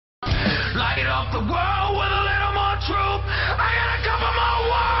the world with a little more truth. I got a couple more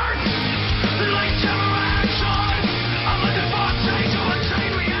words. Late camera action. I'm looking for a change or a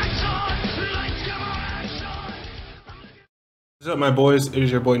chain reaction. Late camera action. What's up, my boys? It is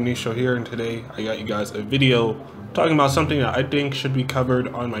your boy Nistro here, and today I got you guys a video talking about something that I think should be covered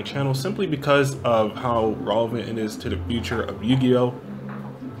on my channel simply because of how relevant it is to the future of Yu-Gi-Oh!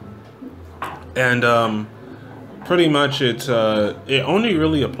 And pretty much it only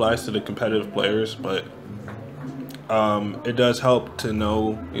really applies to the competitive players, but it does help to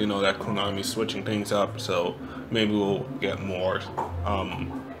know, you know, that Konami's switching things up, so maybe we'll get more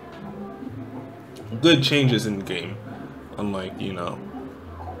good changes in the game, unlike, you know,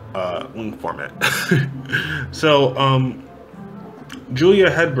 link format. So Julia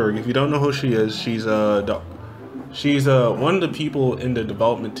Hedberg, if you don't know who she is, she's one of the people in the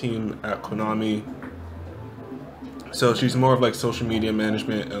development team at Konami. So she's more of like social media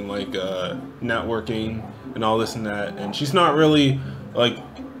management and like networking and all this and that, and she's not really like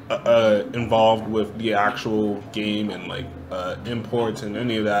involved with the actual game and like imports and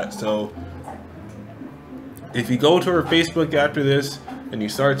any of that. So if you go to her Facebook after this and you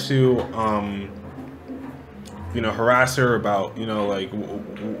start to you know, harass her about, you know, like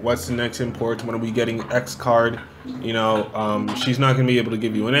what's the next import, when are we getting X card, you know, she's not going to be able to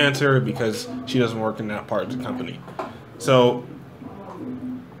give you an answer because she doesn't work in that part of the company. So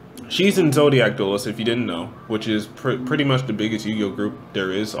she's in Zodiac Duelist, if you didn't know, which is pretty much the biggest Yu-Gi-Oh group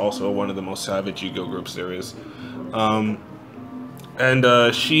there is, also one of the most savage Yu-Gi-Oh groups there is. And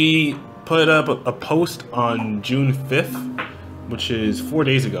she put up a post on June 5th, which is 4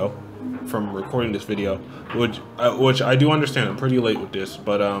 days ago from recording this video, which I do understand, I'm pretty late with this,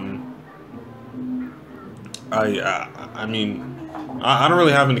 but I mean, I don't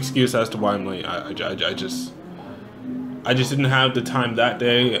really have an excuse as to why I'm late. I just didn't have the time that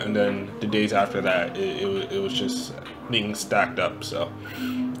day, and then the days after that it was just being stacked up, so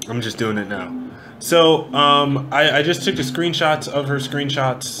I'm just doing it now. So I just took the screenshots of her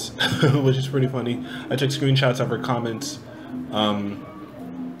screenshots, which is pretty funny. I took screenshots of her comments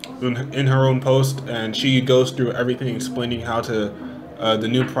in her own post, and she goes through everything explaining how to the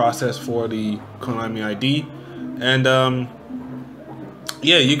new process for the Konami ID. And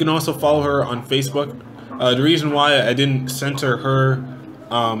yeah, you can also follow her on Facebook. The reason why I didn't censor her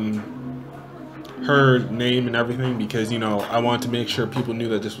her name and everything, because, you know, I wanted to make sure people knew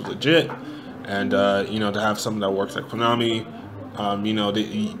that this was legit, and you know, to have someone that works at Konami, you know,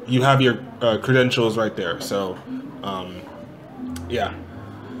 you have your credentials right there. So yeah.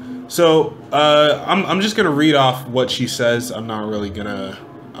 So I'm just gonna read off what she says. I'm not really gonna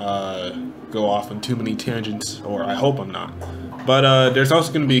go off on too many tangents, or I hope I'm not. But there's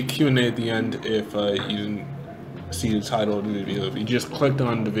also gonna be a Q&A at the end if you didn't see the title of the video. If you just clicked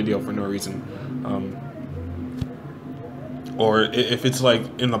on the video for no reason, or if it's like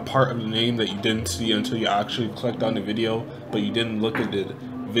in the part of the name that you didn't see until you actually clicked on the video, but you didn't look at the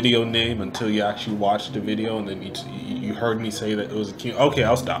video name until you actually watched the video, and then you heard me say that it was a Q. Okay,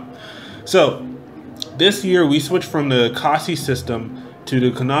 I'll stop. So this year we switched from the KCGN system to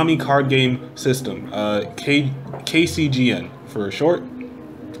the Konami card game system, KCGN for short.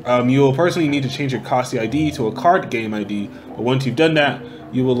 You will personally need to change your KCGN ID to a card game ID, but once you've done that,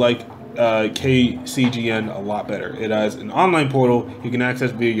 you will like KCGN a lot better. It has an online portal you can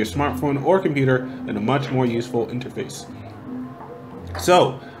access via your smartphone or computer, and a much more useful interface.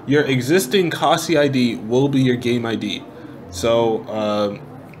 So your existing KCGN ID will be your game ID. So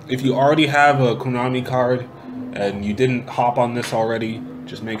if you already have a Konami card and you didn't hop on this already,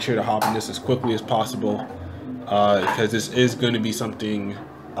 just make sure to hop on this as quickly as possible, because this is going to be something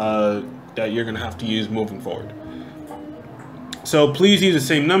that you're going to have to use moving forward. So please use the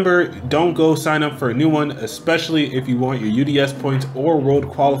same number. Don't go sign up for a new one, especially if you want your UDS points or world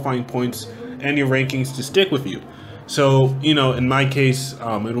qualifying points and your rankings to stick with you. So, you know, in my case, it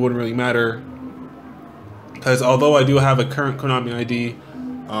wouldn't really matter, because although I do have a current Konami ID,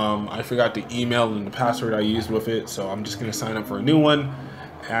 I forgot the email and the password I used with it, so I'm just going to sign up for a new one.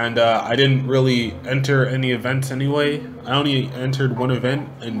 And I didn't really enter any events anyway. I only entered one event,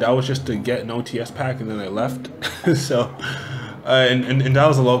 and that was just to get an OTS pack, and then I left. So, and that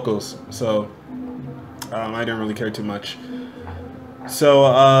was the locals, so I didn't really care too much. So,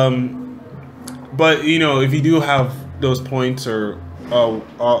 but, you know, if you do have those points, or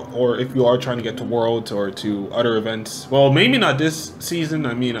if you are trying to get to Worlds or to other events, well, maybe not this season.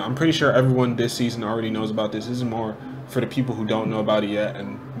 I mean, I'm pretty sure everyone this season already knows about this. This is more for the people who don't know about it yet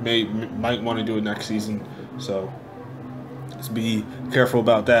and might want to do it next season. So just be careful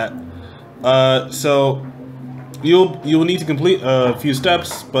about that. So you'll need to complete a few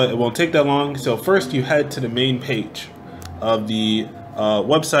steps, but it won't take that long. So first, you head to the main page of the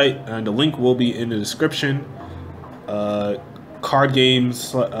website, and the link will be in the description. Card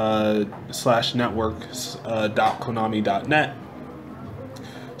games /network.konami.net.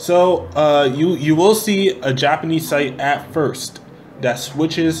 So you will see a Japanese site at first that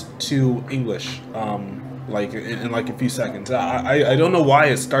switches to English, like in like a few seconds. I don't know why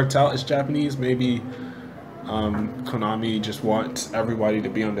it starts out as Japanese. Maybe Konami just wants everybody to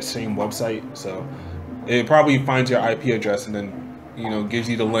be on the same website, so it probably finds your IP address and then gives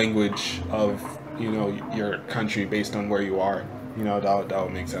you the language of your country based on where you are. That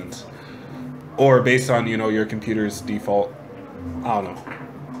would make sense, or based on your computer's default. I don't know.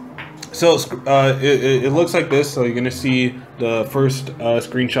 So it looks like this. So you're gonna see the first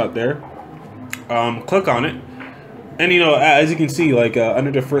screenshot there. Click on it, and as you can see, like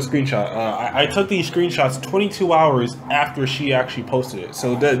under the first screenshot, I took these screenshots 22 hours after she actually posted it.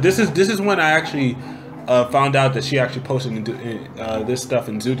 So this is when I actually found out that she actually posted this stuff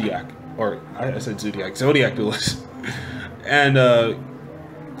in Zodiac, or I said Zodiac Duelist, and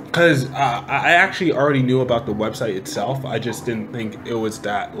because I actually already knew about the website itself. I just didn't think it was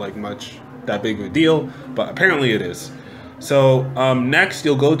that big of a deal, but apparently it is. So next,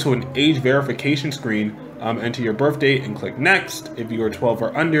 you'll go to an age verification screen. Enter your birth date and click next. If you are 12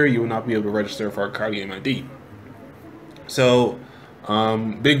 or under, you will not be able to register for a card game ID. So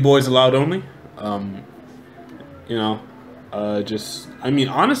big boys allowed only. I mean,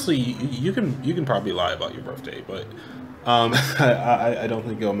 honestly, you can probably lie about your birthday, but I don't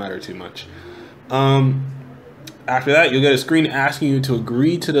think it'll matter too much. After that, you'll get a screen asking you to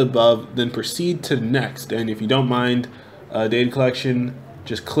agree to the above, then proceed to the next. And if you don't mind data collection,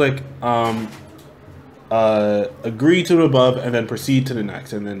 just click agree to the above and then proceed to the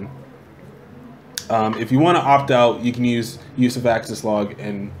next. And then if you want to opt out, you can use of access log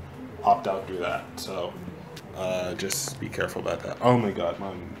and opt out through that. So just be careful about that. Oh my god,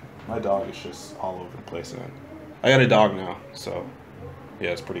 my dog is just all over the place, man. I got a dog now, so yeah,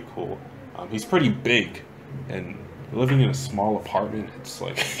 it's pretty cool. He's pretty big, and living in a small apartment, it's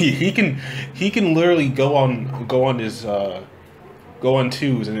like he can literally go on his go on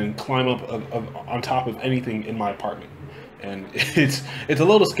twos and then climb up on top of anything in my apartment, and it's a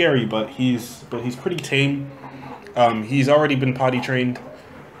little scary, but he's pretty tame. He's already been potty trained,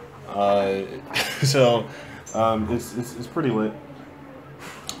 so it's pretty lit.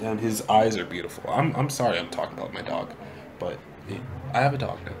 And his eyes are beautiful. I'm sorry I'm talking about my dog, but I have a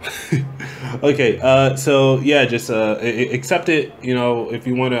dog now. Okay, so yeah, just accept it. If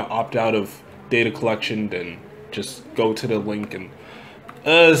you want to opt out of data collection, then just go to the link and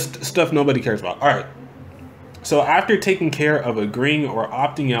stuff nobody cares about. All right. So after taking care of agreeing or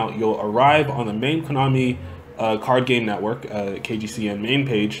opting out, you'll arrive on the main Konami card game network, KCGN main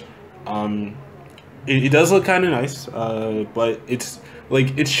page. It does look kind of nice, but it's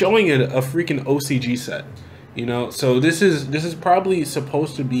showing a freaking OCG set, So this is probably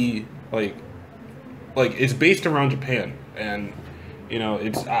supposed to be like it's based around Japan, and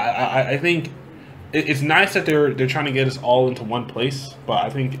I think it's nice that they're trying to get us all into one place, but I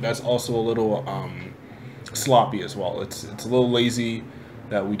think that's also a little sloppy as well. It's a little lazy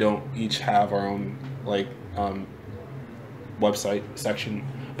that we don't each have our own website section.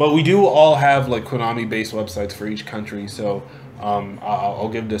 But we do all have Konami-based websites for each country, so I'll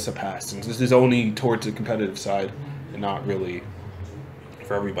give this a pass, since this is only towards the competitive side and not really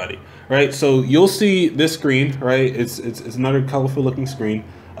for everybody, right? So you'll see this screen, right? It's another colorful looking screen.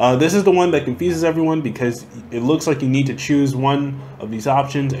 This is the one that confuses everyone because it looks like you need to choose one of these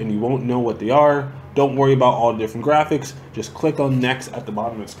options and you won't know what they are. Don't worry about all the different graphics. Just click on next at the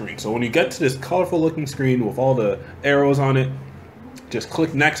bottom of the screen. So when you get to this colorful looking screen with all the arrows on it, just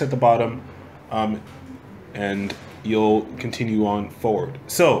click next at the bottom, and you'll continue on forward.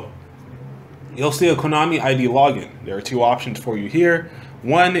 So you'll see a Konami ID login. There are two options for you here.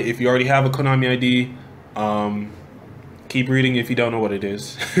 One, if you already have a Konami ID, keep reading if you don't know what it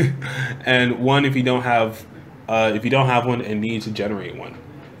is. And one, if you don't have one and need to generate one.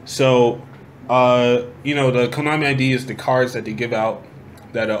 So the Konami ID is the cards that they give out,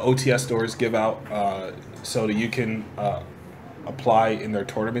 that OTS stores give out, so that you can apply in their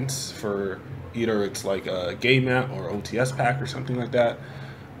tournaments for either it's like a game mat or OTS pack or something like that.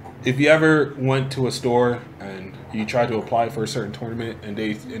 If you ever went to a store and you tried to apply for a certain tournament and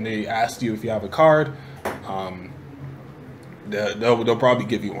they asked you if you have a card, they'll probably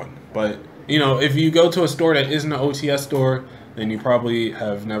give you one. But if you go to a store that isn't an OTS store, then you probably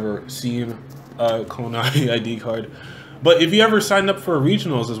have never seen a Konami ID card. But if you ever signed up for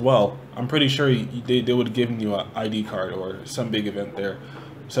regionals as well, I'm pretty sure they would have given you an ID card or some big event there.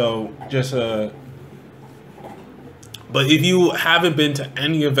 So just but if you haven't been to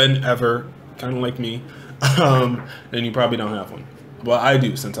any event ever, kind of like me, then you probably don't have one. Well, I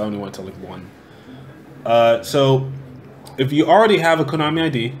do, since I only went to like one. So if you already have a Konami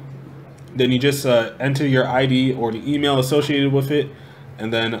ID, then you just enter your ID or the email associated with it,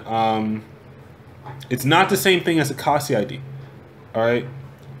 and then it's not the same thing as a KCGN ID. All right.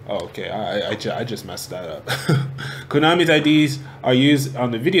 Oh, okay, I just messed that up. Konami's IDs are used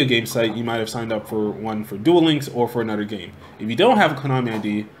on the video game site. You might have signed up for one for Duel Links or for another game. If you don't have a Konami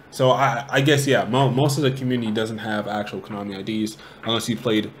ID, so I guess, yeah, most of the community doesn't have actual Konami IDs unless you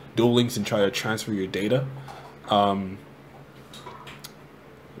played Duel Links and try to transfer your data.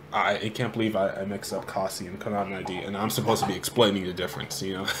 I can't believe I mixed up KCGN and Konami ID, and I'm supposed to be explaining the difference,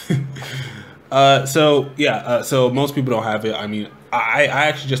 you know. So yeah, so most people don't have it. I mean, I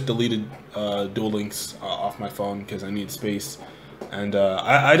actually just deleted Duel Links off my phone because I need space, and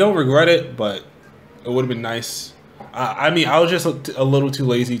I don't regret it, but it would have been nice. I mean, I was just a little too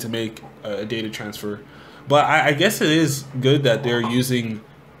lazy to make a data transfer, but I guess it is good that they're using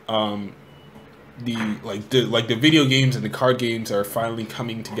the video games and the card games are finally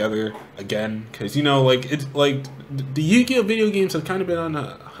coming together again, because, you know, like, it's like the YuGiOh video games have kind of been on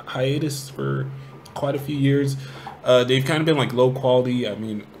a hiatus for quite a few years. They've kind of been like low quality. I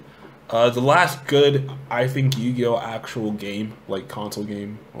mean, the last good, I think, YuGiOh actual game, like console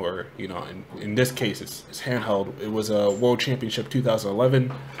game, or, you know, in this case it's handheld, it was a World Championship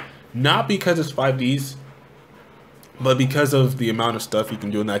 2011. Not because it's 5Ds, but because of the amount of stuff you can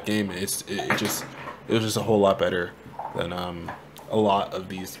do in that game. It was just a whole lot better than a lot of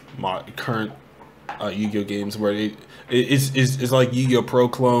these current YuGiOh games, where it's like YuGiOh Pro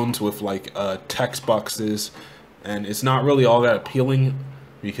clones with like text boxes, and it's not really all that appealing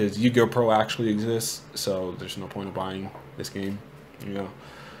because YuGiOh Pro actually exists, so there's no point of buying this game, you know.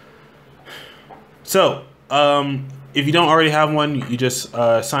 So if you don't already have one, you just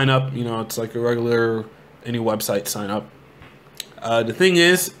sign up. You know, it's like a regular any website sign up. The thing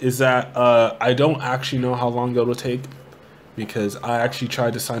is that I don't actually know how long it'll take, because I actually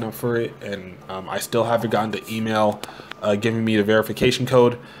tried to sign up for it, and I still haven't gotten the email giving me the verification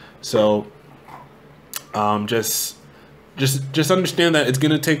code. So just understand that it's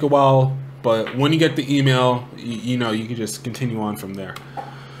gonna take a while, but when you get the email, you know, you can just continue on from there.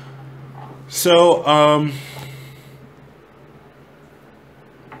 So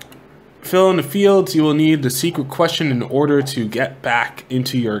fill in the fields. You will need the secret question in order to get back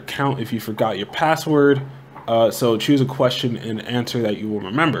into your account if you forgot your password. So choose a question and answer that you will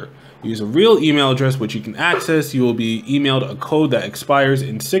remember. Use a real email address which you can access. You will be emailed a code that expires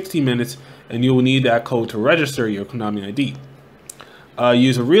in 60 minutes, and you will need that code to register your Konami ID.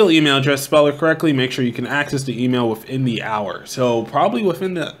 Use a real email address, spell it correctly, make sure you can access the email within the hour. So probably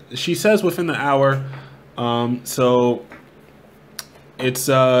within the, she says within the hour, so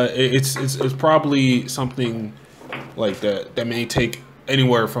it's probably something like that may take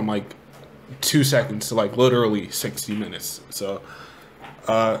anywhere from like 2 seconds to like literally 60 minutes. So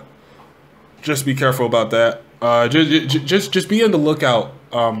just be careful about that. Just be on the lookout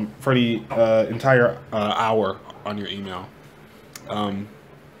for the entire hour on your email.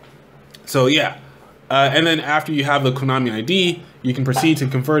 So yeah, and then after you have the Konami ID, you can proceed to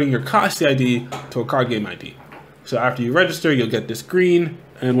converting your KCGN ID to a card game ID. So after you register, you'll get this screen,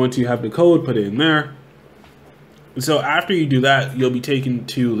 and once you have the code, put it in there. So after you do that, you'll be taken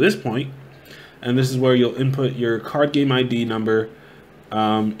to this point, and this is where you'll input your card game ID number.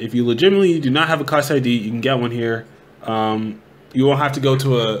 If you legitimately do not have a KCGN ID, you can get one here. You won't have to go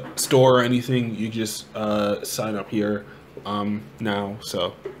to a store or anything. You just sign up here now.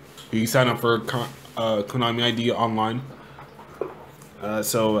 So you can sign up for Konami ID online.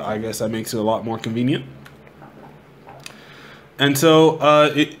 So I guess that makes it a lot more convenient. And so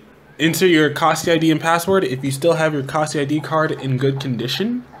enter your KCGN ID and password. If you still have your KCGN ID card in good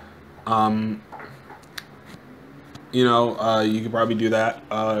condition, you know, you could probably do that.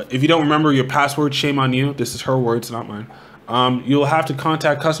 If you don't remember your password, shame on you. This is her words, not mine. You'll have to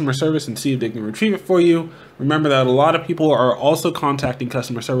contact customer service and see if they can retrieve it for you. Remember that a lot of people are also contacting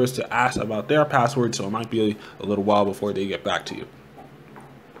customer service to ask about their password, so it might be a little while before they get back to you.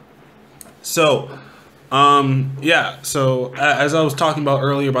 So yeah, so as I was talking about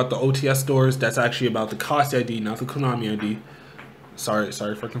earlier about the OTS stores, that's actually about the KCGN ID, not the Konami ID.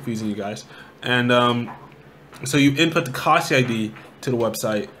 Sorry for confusing you guys. And so you input the KCGN ID to the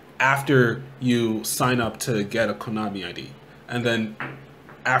website after you sign up to get a Konami ID. And then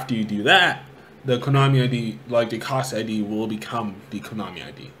after you do that, the Konami ID, like the KCGN ID, will become the Konami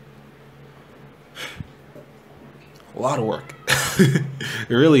ID. A lot of work. It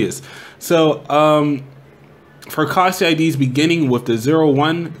really is. So, for Kasi IDs beginning with the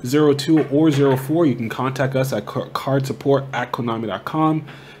 01, 02, or 04, you can contact us at cardsupport@konami.com.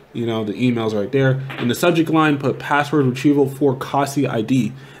 You know, the email's right there. In the subject line, put password retrieval for Kasi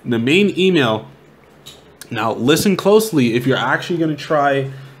ID. In the main email, now listen closely if you're actually going to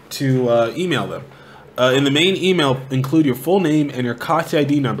try to email them. In the main email, include your full name and your Kasi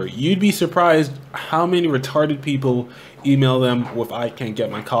ID number. You'd be surprised how many retarded people email them with "I can't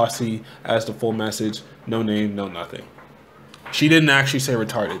get my Kasi" as the full message, no name, no nothing. She didn't actually say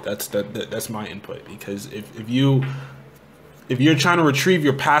retarded. That's my input, because if you're trying to retrieve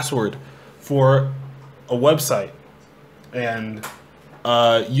your password for a website and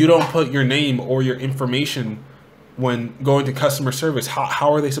you don't put your name or your information when going to customer service,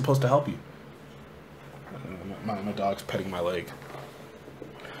 how are they supposed to help you? My dog's petting my leg.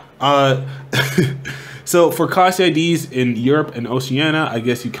 So for Kasi IDs in Europe and Oceania, I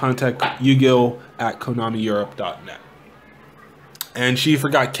guess you contact YuGiOh at KonamiEurope.net. And she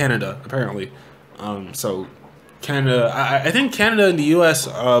forgot Canada, apparently. So Canada, I think Canada and the US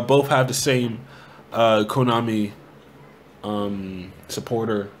both have the same Konami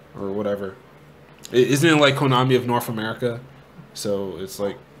supporter or whatever. Isn't it like Konami of North America? So it's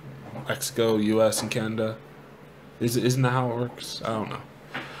like Mexico, US, and Canada. Isn't that how it works? I don't know.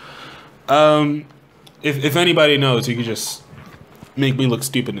 If anybody knows, you could just make me look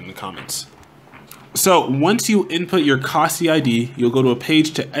stupid in the comments. So once you input your Kasi ID, you'll go to a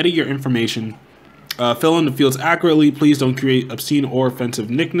page to edit your information. Fill in the fields accurately. Please don't create obscene or offensive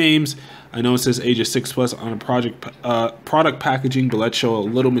nicknames. I know it says ages 6+ on a product packaging, but let's show a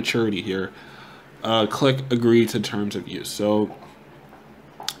little maturity here. Click agree to terms of use. So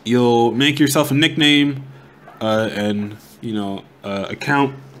you'll make yourself a nickname, and you know,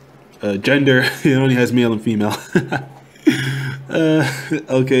 account, gender. It only has male and female.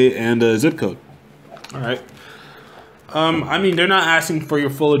 Okay, and zip code. All right. I mean, they're not asking for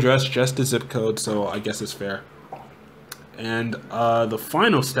your full address, just the zip code, so I guess it's fair. And the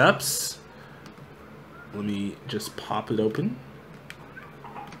final steps, let me just pop it open.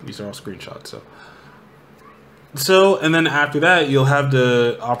 These are all screenshots, so and then after that, you'll have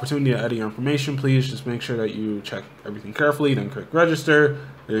the opportunity to edit your information. Please just make sure that you check everything carefully, then click register.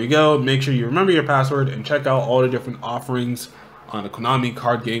 There you go. Make sure you remember your password and check out all the different offerings on the Konami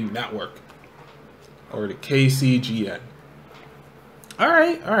Card Game Network, or the KCGN. All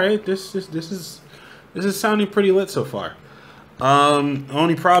right. This is sounding pretty lit so far. The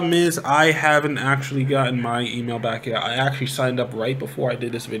only problem is I haven't actually gotten my email back yet. I actually signed up right before I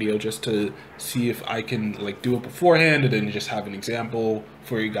did this video just to see if I can like do it beforehand and then just have an example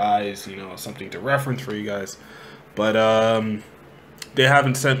for you guys, you know, something to reference for you guys. But they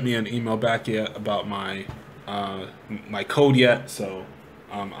haven't sent me an email back yet about my my code yet, so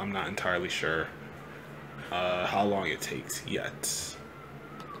I'm not entirely sure how long it takes yet.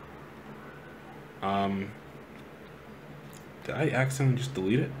 Did I accidentally just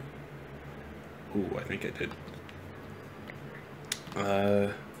delete it? Ooh, I think I did.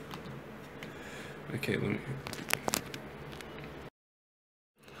 Okay, let me...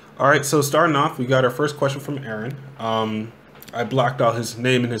 Alright, so starting off, we got our first question from Aaron. I blocked out his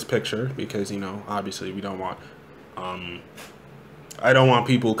name and his picture because, you know, obviously we don't want... I don't want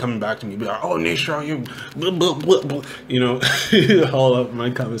people coming back to me be like, "Oh, Nistro, you blah, blah, blah, blah," you know, all up in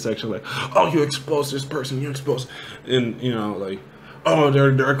my comment section like, "Oh, you exposed this person, you exposed," and you know, like, "Oh,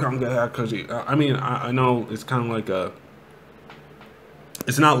 they're coming to that because I mean, I know it's kind of like a,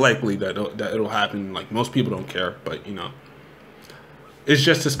 it's not likely that it'll happen. Like most people don't care, but you know, it's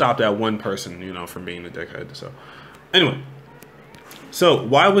just to stop that one person, you know, from being a dickhead. So, anyway. So,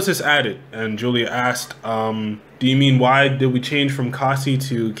 why was this added? And Julia asked, do you mean why did we change from Kasi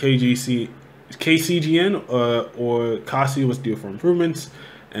to KCGN, or Kasi was due for improvements?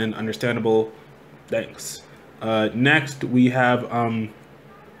 And understandable, thanks. Next, we have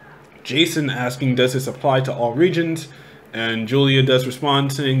Jason asking, does this apply to all regions? And Julia does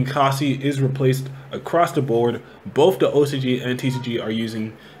respond saying, Kasi is replaced across the board. Both the OCG and TCG are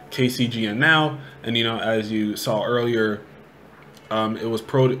using KCGN now. And, you know, as you saw earlier, it was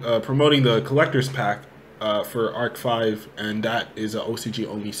promoting the collector's pack for Arc 5, and that is an OCG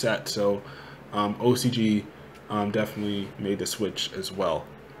only set. So OCG definitely made the switch as well.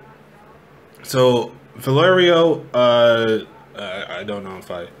 So Valerio, I don't know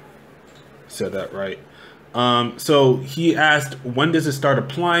if I said that right. So he asked, when does it start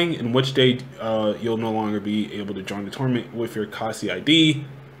applying, and which date you'll no longer be able to join the tournament with your Kasi ID.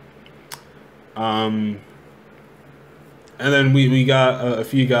 And then we got a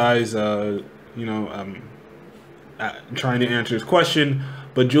few guys trying to answer his question,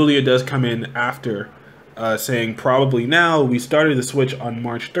 but Julia does come in after, saying probably now. We started the switch on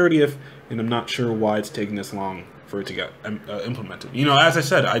March 30th, and I'm not sure why it's taking this long for it to get implemented. As I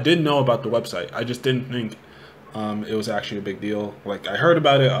said, I did know about the website. I just didn't think it was actually a big deal. Like, I heard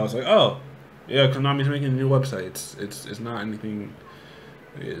about it, I was like, oh, yeah, Konami's making a new website. It's not anything.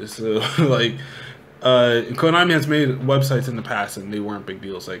 It's like, Konami has made websites in the past and they weren't big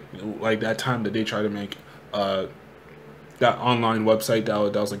deals. Like that time that they tried to make that online website that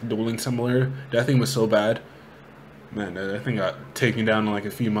was like Dueling Simulator. That thing was so bad, man. That thing got taken down in like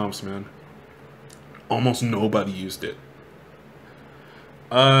a few months, man. Almost nobody used it.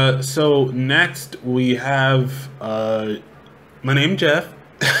 So next we have my name Jeff.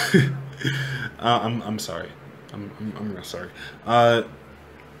 I'm sorry. I'm real sorry.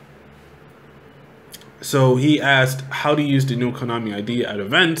 So he asked how to use the new Konami ID at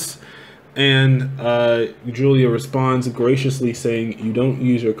events, and Julia responds graciously saying, you don't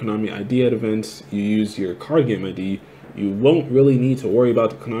use your Konami ID at events, you use your card game ID. You won't really need to worry about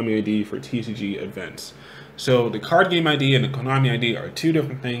the Konami ID for TCG events. So the card game ID and the Konami ID are two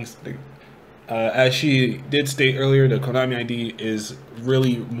different things. As she did state earlier, the Konami ID is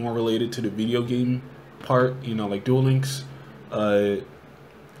really more related to the video game part, like Duel Links.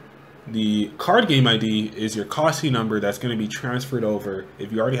 The card game ID is your KCGN number that's going to be transferred over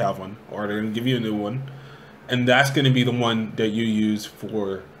if you already have one, or they're going to give you a new one. And that's going to be the one that you use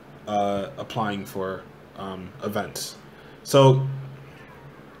for applying for events. So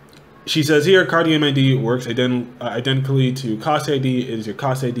she says here, card game ID works identically to KCGN ID. It is your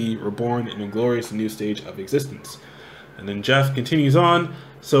KCGN ID reborn in a glorious new stage of existence. And then Jeff continues on.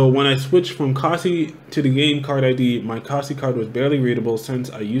 So when I switched from KCGN to the game card ID, my KCGN card was barely readable since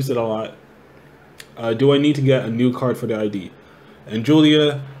I used it a lot. Do I need to get a new card for the ID? And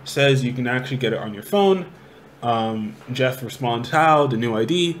Julia says you can actually get it on your phone. Jeff responds, how? The new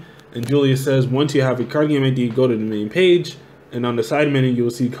ID. And Julia says, once you have a card game ID, go to the main page. And on the side menu, you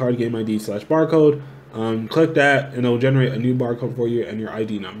will see card game ID / barcode. Click that and it will generate a new barcode for you and your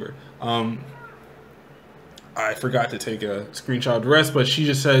ID number. I forgot to take a screenshot of the rest, but she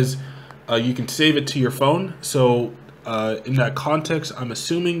just says you can save it to your phone. So in that context, I'm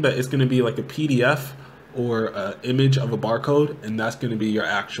assuming that it's going to be like a PDF or an image of a barcode, and that's going to be your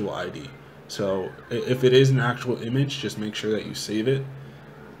actual ID. So if it is an actual image, just make sure that you save it.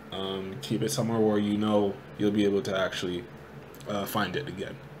 Keep it somewhere where you'll be able to actually find it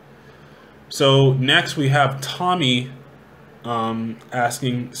again. So next we have Tommy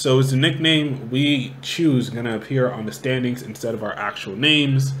asking, so is the nickname we choose going to appear on the standings instead of our actual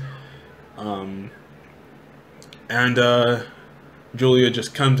names? And Julia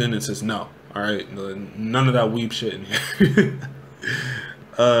just comes in and says no. All right, none of that weeb shit in here.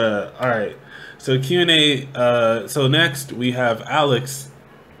 All right, so Q&A. So next we have Alex,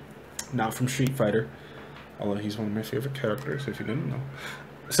 not from Street Fighter, although he's one of my favorite characters if you didn't know.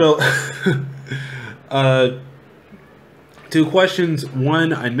 So two questions.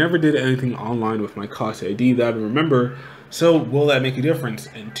 One, I never did anything online with my KCGN ID that I remember, so will that make a difference?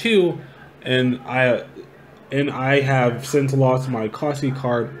 And two, and I have since lost my KCGN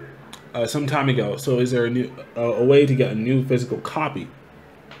card some time ago, so is there a way to get a new physical copy?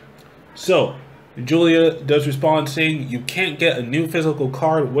 So Julia does respond saying you can't get a new physical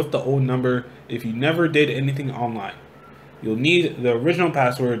card with the old number if you never did anything online. You'll need the original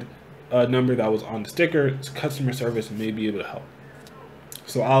password number that was on the sticker. Customer service may be able to help.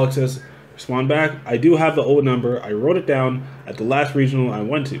 So Alex says, respond back, I do have the old number. I wrote it down at the last regional I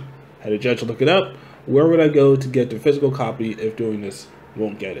went to. Had a judge look it up. Where would I go to get the physical copy if doing this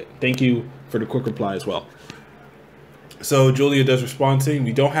won't get it? Thank you for the quick reply as well. So Julia does respond saying,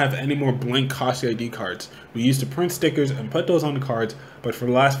 we don't have any more blank KCGN ID cards. We used to print stickers and put those on the cards, but for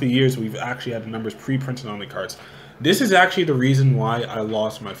the last few years, we've actually had the numbers pre-printed on the cards. This is actually the reason why I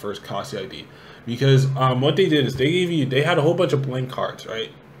lost my first KCGN ID, because what they did is they had a whole bunch of blank cards, right?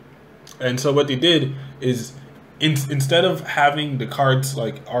 And so what they did is instead of having the cards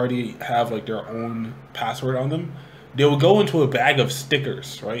like already have like their own password on them, they would go into a bag of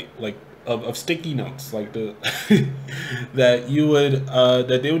stickers, right? Like of sticky notes, like the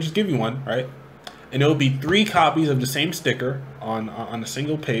that they would just give you one, right? And it would be 3 copies of the same sticker on a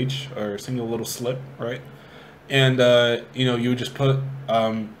single page or a single little slip, right? And you would just put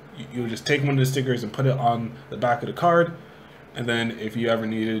you would just take one of the stickers and put it on the back of the card, and then if you ever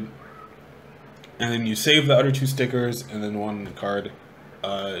needed, and then you save the other 2 stickers, and then one on the card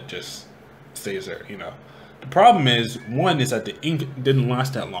just stays there, The problem is, one is that the ink didn't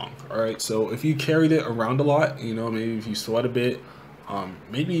last that long, all right? So if you carried it around a lot, maybe if you sweat a bit,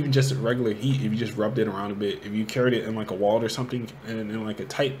 maybe even just at regular heat, if you just rubbed it around a bit, if you carried it in like a wallet or something and in like a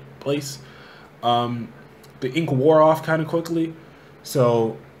tight place, the ink wore off kind of quickly.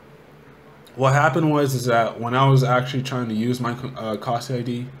 So what happened is that when I was actually trying to use my KCGN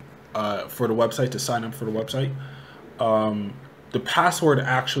ID for the website, to sign up for the website, the password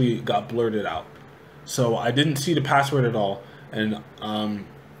actually got blurted out. So I didn't see the password at all, and I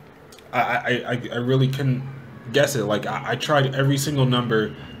really couldn't guess it. Like I tried every single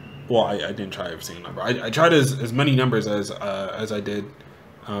number. Well, I didn't try every single number. I tried as many numbers as I did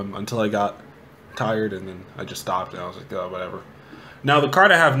until I got tired, and then I just stopped, and I was like, oh, whatever. Now the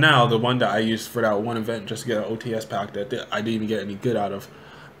card I have now, the one that I used for that one event just to get an OTS pack that I didn't even get any good out of,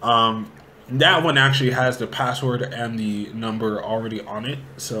 that one actually has the password and the number already on it.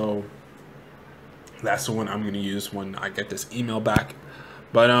 So that's the one I'm going to use when I get this email back.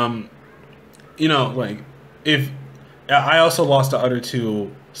 But you know, like, if I also lost the other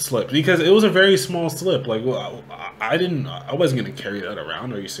 2 slips because it was a very small slip. Like, well, I wasn't going to carry that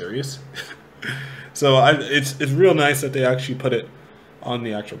around. Are you serious? So it's real nice that they actually put it on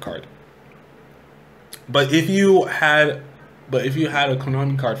the actual card. But if you had a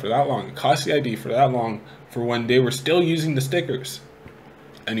Konami card for that long, a KCGN ID for that long, for when they were still using the stickers,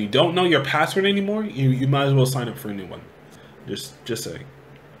 and you don't know your password anymore, you might as well sign up for a new one. Just saying.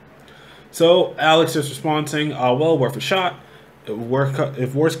 So Alex is responding, well, worth a shot.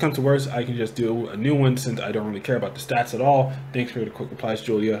 If worse comes to worse, I can just do a new one since I don't really care about the stats at all. Thanks for the quick replies,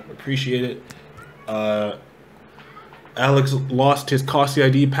 Julia. Appreciate it. Alex lost his KCGN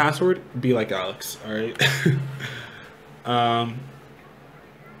ID password. Be like Alex, all right?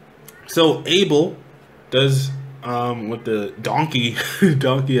 So Abel does with the donkey.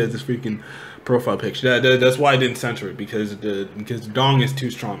 Donkey has this freaking profile picture. That's why I didn't censor it, because the dong is too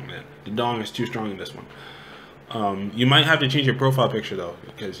strong, man. The dong is too strong in this one. You might have to change your profile picture though,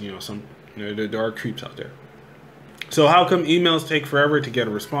 because you know there are creeps out there. So how come emails take forever to get a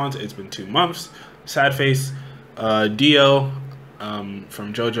response? It's been 2 months. Sad face. Dio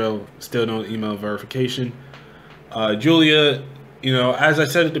from JoJo, still no email verification. Julia, you know, as I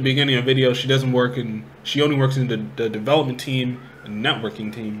said at the beginning of the video, she only works in the development team and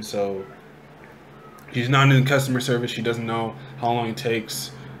networking team, so she's not in customer service. She doesn't know how long it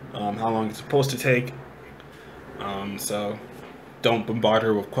takes, how long it's supposed to take. So don't bombard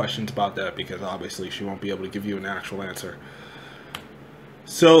her with questions about that, because obviously she won't be able to give you an actual answer.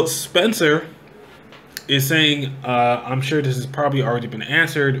 So Spencer is saying, I'm sure this has probably already been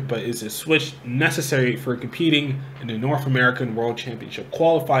answered, but is a switch necessary for competing in the North American World Championship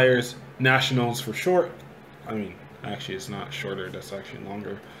qualifiers, nationals for short? I mean, actually it's not shorter, that's actually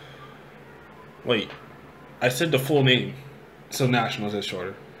longer. Wait, I said the full name, so nationals is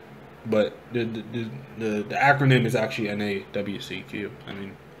shorter, but the acronym is actually NAWCQ. I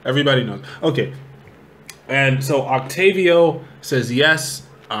mean, everybody knows. Okay, and so Octavio says yes.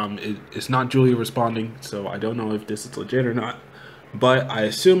 It's not Julia responding, so I don't know if this is legit or not, but I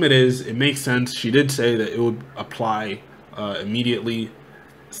assume it is. It makes sense. She did say that it would apply immediately.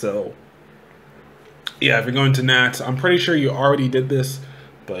 So yeah, if you're going to Nats, I'm pretty sure you already did this,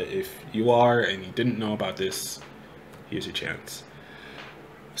 but if you are and you didn't know about this, here's your chance.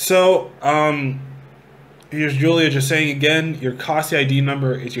 So here's Julia just saying again, your KCGN ID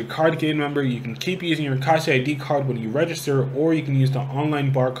number is your card game number. You can keep using your KCGN ID card when you register, or you can use the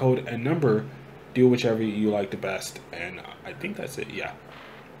online barcode and number. Do whichever you like the best. And I think that's it, yeah.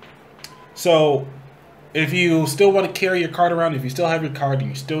 So if you still want to carry your card around, if you still have your card and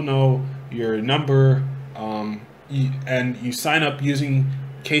you still know your number, and you sign up using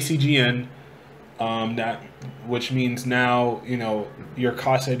KCGN, which means now, you know, your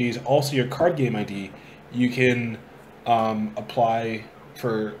KCGN ID is also your card game ID. You can apply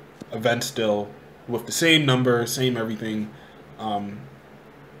for events still with the same number, same everything.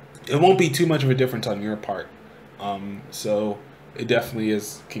 It won't be too much of a difference on your part. So it definitely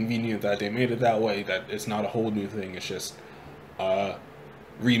is convenient that they made it that way, that it's not a whole new thing. It's just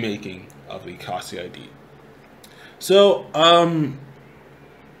remaking of the KCGN ID. So,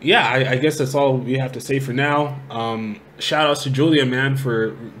 yeah, I guess that's all we have to say for now. Shout outs to Julia, man,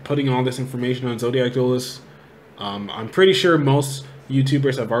 for putting all this information on Zodiac Duelist. I'm pretty sure most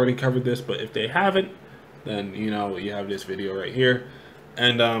YouTubers have already covered this, but if they haven't, then, you know, you have this video right here.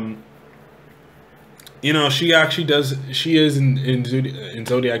 And, you know, she is in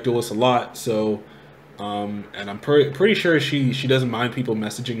Zodiac Duelist a lot, so, and I'm pretty sure she doesn't mind people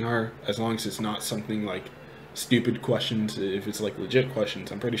messaging her, as long as it's not something like stupid questions. If it's like legit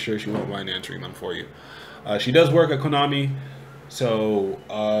questions, I'm pretty sure she won't mind answering them for you. She does work at Konami, so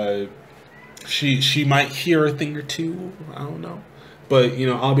she might hear a thing or two. I don't know. But you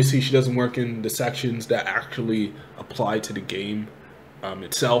know, obviously, she doesn't work in the sections that actually apply to the game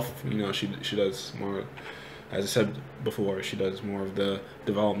itself. You know, she does more. As I said before, she does more of the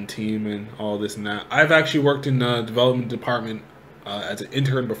development team and all this and that. I've actually worked in the development department as an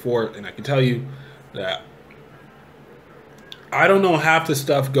intern before, and I can tell you that I don't know half the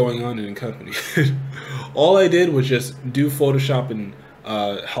stuff going on in the company. All I did was just do Photoshop and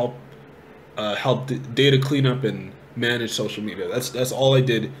help data cleanup and manage social media. That's all I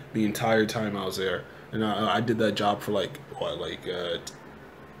did the entire time I was there, and I did that job for like what, like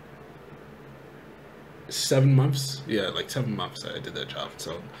 7 months. Yeah, like 7 months I did that job,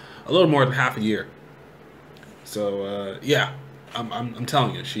 so a little more than half a year. So yeah, I'm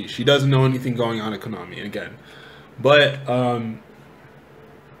telling you, she doesn't know anything going on at Konami again. But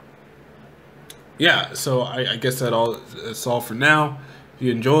yeah, so I guess that's all for now. If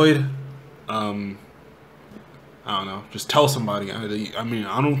you enjoyed, I don't know, just tell somebody. I mean,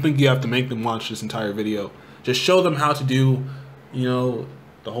 I don't think you have to make them watch this entire video. Just show them how to do, you know,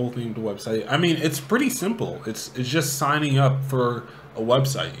 the whole thing with the website. I mean, it's pretty simple. It's just signing up for a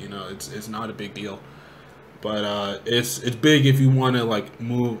website. You know, it's not a big deal. But it's big if you want to like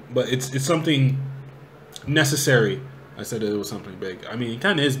move. But it's something necessary. I said it was something big. I mean, it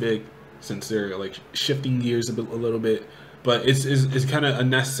kind of is big since they're like shifting gears a little bit. But it's kind of a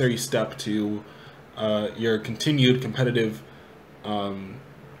necessary step to your continued competitive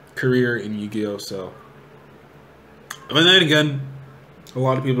career in YuGiOh. So, but then again, a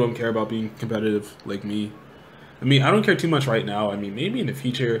lot of people don't care about being competitive like me. I mean, I don't care too much right now. I mean, maybe in the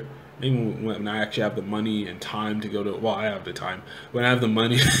future, maybe when I actually have the money and time to go to, well, I have the time. When I have the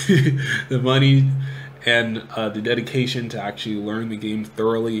money, the money and the dedication to actually learn the game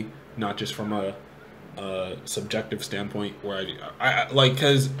thoroughly, not just from a subjective standpoint, where I like,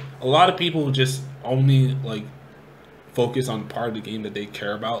 because a lot of people just only like focus on part of the game that they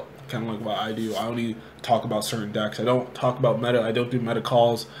care about, kind of like what I do. I only talk about certain decks. I don't talk about meta. I don't do meta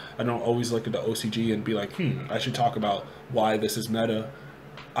calls. I don't always look at the OCG and be like, I should talk about why this is meta.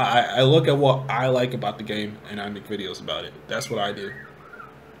 I look at what I like about the game and I make videos about it. That's what I do.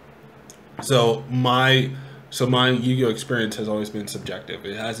 So my YuGiOh experience has always been subjective.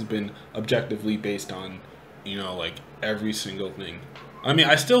 It hasn't been objectively based on, you know, like every single thing. I mean,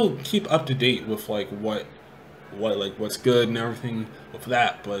 I still keep up to date with like what's good and everything with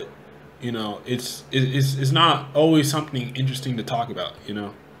that, but you know, it's not always something interesting to talk about, you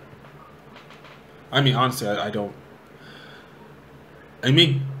know. I mean, honestly, I don't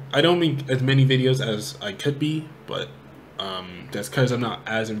make as many videos as I could be, but that's because I'm not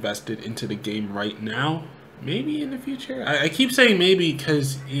as invested into the game right now. Maybe in the future. I keep saying maybe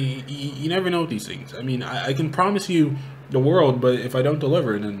because you never know these things. I mean, I can promise you the world, but if I don't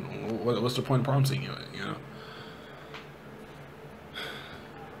deliver, then what's the point of promising you it, you know?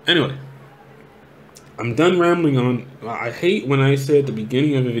 Anyway, I'm done rambling on. I hate when I say at the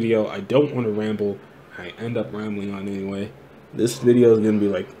beginning of a video, I don't want to ramble. I end up rambling on anyway. This video is going to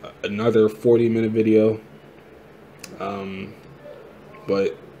be like another 40-minute video.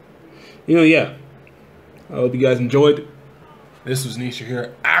 But, you know, yeah. I hope you guys enjoyed. This was Nistro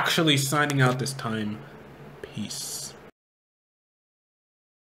here, actually signing out this time. Peace.